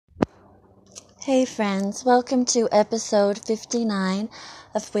Hey friends, welcome to episode 59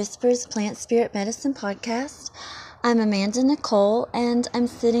 of Whispers Plant Spirit Medicine Podcast. I'm Amanda Nicole and I'm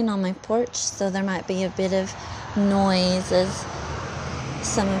sitting on my porch, so there might be a bit of noise as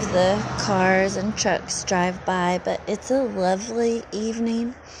some of the cars and trucks drive by, but it's a lovely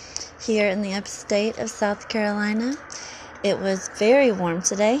evening here in the upstate of South Carolina. It was very warm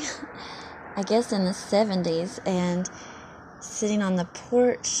today, I guess in the 70s, and sitting on the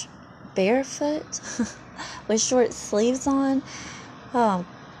porch barefoot with short sleeves on. Oh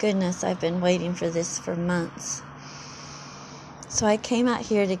goodness, I've been waiting for this for months. So I came out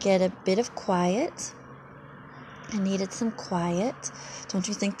here to get a bit of quiet. I needed some quiet. Don't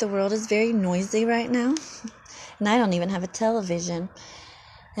you think the world is very noisy right now? And I don't even have a television.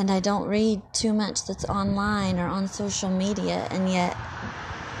 And I don't read too much that's online or on social media, and yet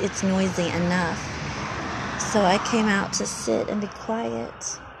it's noisy enough. So I came out to sit and be quiet,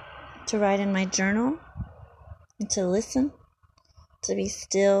 to write in my journal, and to listen, to be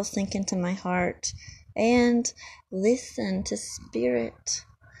still, sink into my heart, and listen to spirit.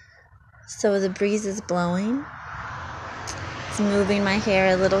 So the breeze is blowing. It's moving my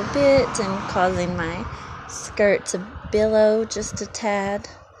hair a little bit and causing my skirt to billow just a tad.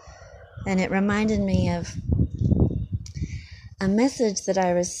 And it reminded me of a message that I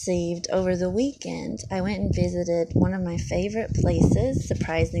received over the weekend. I went and visited one of my favorite places,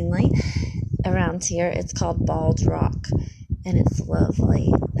 surprisingly, around here. It's called Bald Rock, and it's lovely.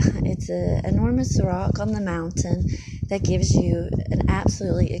 It's an enormous rock on the mountain that gives you an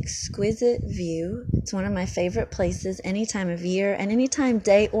absolutely exquisite view. It's one of my favorite places any time of year and any time,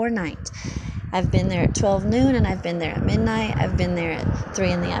 day or night. I've been there at 12 noon, and I've been there at midnight. I've been there at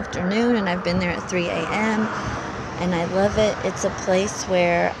 3 in the afternoon, and I've been there at 3 a.m., and I love it. It's a place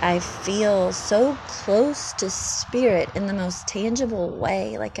where I feel so close to spirit in the most tangible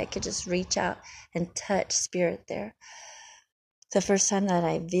way, like I could just reach out and touch spirit there. The first time that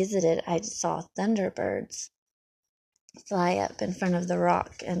I visited, I saw thunderbirds fly up in front of the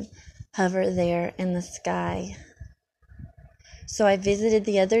rock and hover there in the sky. So I visited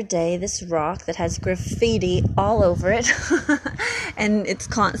the other day this rock that has graffiti all over it, and it's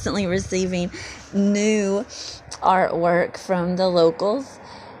constantly receiving new artwork from the locals.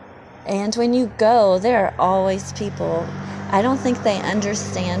 And when you go, there are always people. I don't think they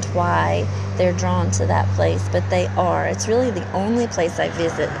understand why they're drawn to that place, but they are. It's really the only place I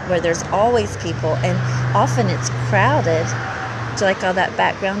visit where there's always people, and often it's crowded. Do you like all that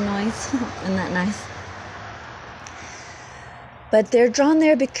background noise? Isn't that nice? But they're drawn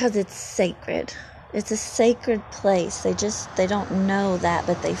there because it's sacred. It's a sacred place. They don't know that,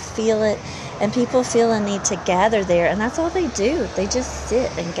 but they feel it. And people feel a need to gather there. And that's all they do. They just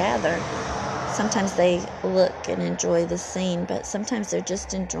sit and gather. Sometimes they look and enjoy the scene, but sometimes they're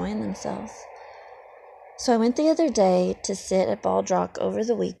just enjoying themselves. So I went the other day to sit at Bald Rock over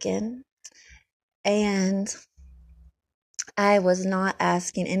the weekend. And I was not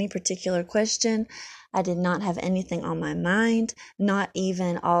asking any particular question. I did not have anything on my mind, not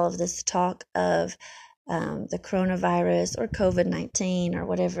even all of this talk of the coronavirus or COVID-19 or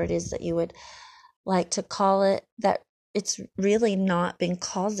whatever it is that you would like to call it, that it's really not been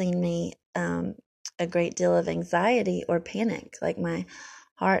causing me a great deal of anxiety or panic. Like, my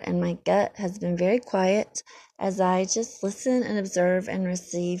heart and my gut has been very quiet as I just listen and observe and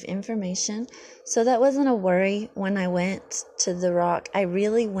receive information. So that wasn't a worry when I went to the rock. I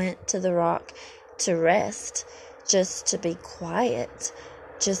really went to the rock to rest, just to be quiet,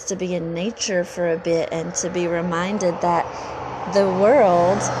 just to be in nature for a bit, and to be reminded that the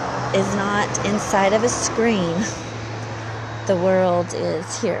world is not inside of a screen. The world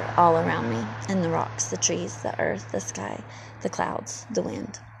is here all around me, in the rocks, the trees, the earth, the sky, the clouds, the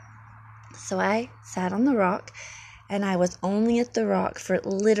wind. So I sat on the rock, and I was only at the rock for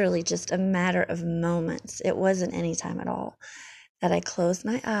literally just a matter of moments. It wasn't any time at all that I closed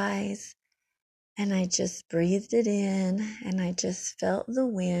my eyes, and I just breathed it in, and I just felt the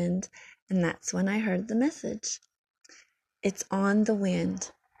wind, and that's when I heard the message. It's on the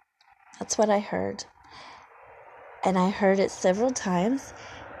wind. That's what I heard. And I heard it several times,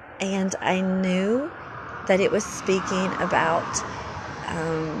 and I knew that it was speaking about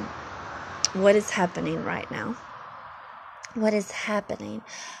what is happening right now. What is happening,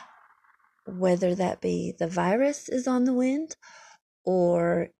 whether that be the virus is on the wind,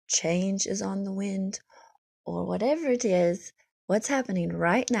 or change is on the wind, or whatever it is, what's happening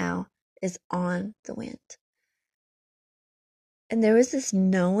right now is on the wind. And there is this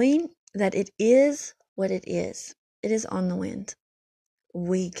knowing that it is what it is. It is on the wind.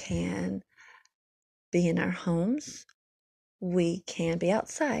 We can be in our homes. We can be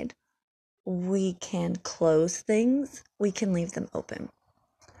outside. we can close things, we can leave them open.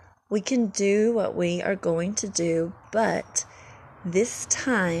 We can do what we are going to do, but this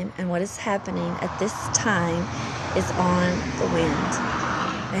time and what is happening at this time is on the wind,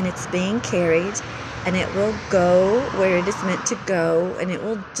 and it's being carried, and it will go where it is meant to go, and it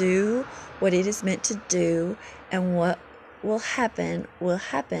will do what it is meant to do, and what will happen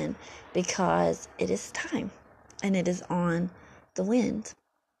because it is time and it is on the wind.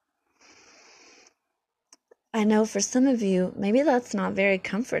 I know for some of you, maybe that's not very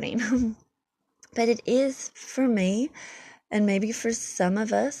comforting, but it is for me, and maybe for some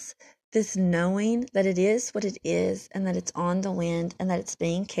of us, this knowing that it is what it is, and that it's on the wind, and that it's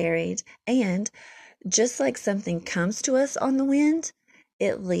being carried, and just like something comes to us on the wind,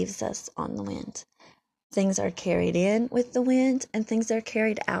 it leaves us on the wind. Things are carried in with the wind, and things are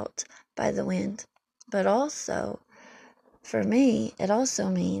carried out by the wind. But also, for me, it also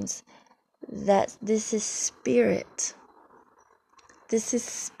means that this is spirit. This is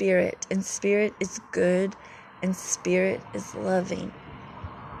spirit, and spirit is good, and spirit is loving.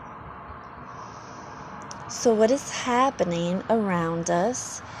 So what is happening around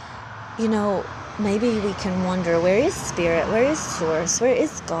us? Maybe we can wonder, where is spirit? Where is source? Where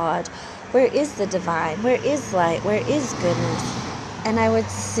is God? Where is the divine? Where is light? Where is goodness? And I would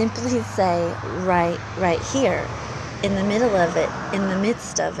simply say, right here, in the middle of it, in the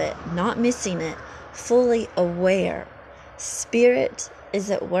midst of it, not missing it, fully aware. Spirit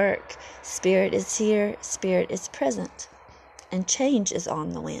is at work. Spirit is here. Spirit is present. And change is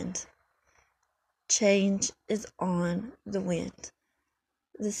on the wind. Change is on the wind.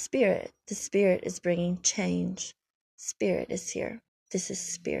 The Spirit is bringing change. Spirit is here. This is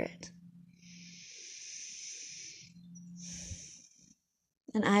Spirit.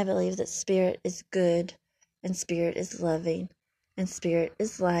 And I believe that Spirit is good, and Spirit is loving, and Spirit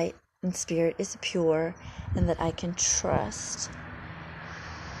is light, and Spirit is pure, and that I can trust.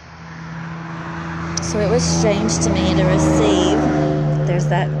 So it was strange to me to receive, there's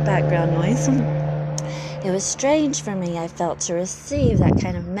that background noise. It was strange for me, I felt, to receive that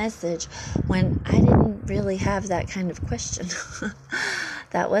kind of message when I didn't really have that kind of question.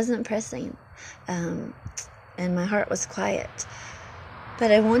 That wasn't pressing. And my heart was quiet.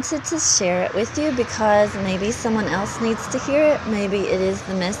 But I wanted to share it with you because maybe someone else needs to hear it. Maybe it is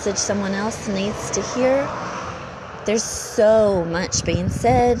the message someone else needs to hear. There's so much being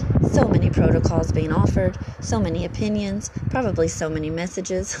said, so many protocols being offered, so many opinions, probably so many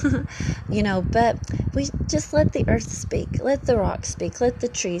messages, but we just let the earth speak, let the rock speak, let the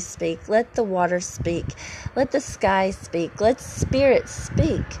trees speak, let the water speak, let the sky speak, let spirit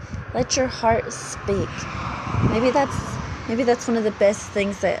speak, let your heart speak. Maybe that's one of the best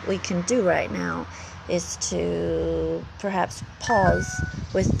things that we can do right now, is to perhaps pause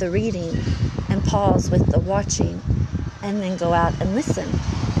with the reading and pause with the watching, and then go out and listen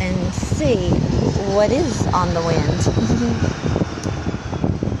and see what is on the wind.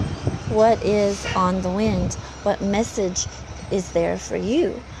 What is on the wind? What message is there for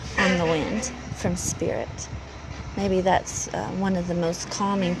you on the wind from Spirit? Maybe that's one of the most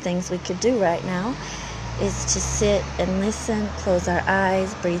calming things we could do right now, is to sit and listen, close our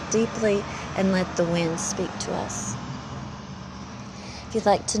eyes, breathe deeply, and let the wind speak to us. If you'd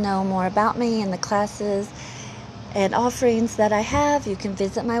like to know more about me and the classes and offerings that I have, you can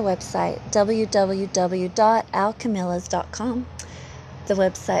visit my website, www.alcamillas.com. The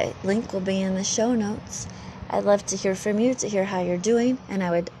website link will be in the show notes. I'd love to hear from you, to hear how you're doing, and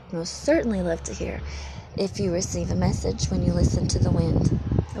I would most certainly love to hear if you receive a message when you listen to the wind.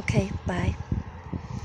 Okay, bye.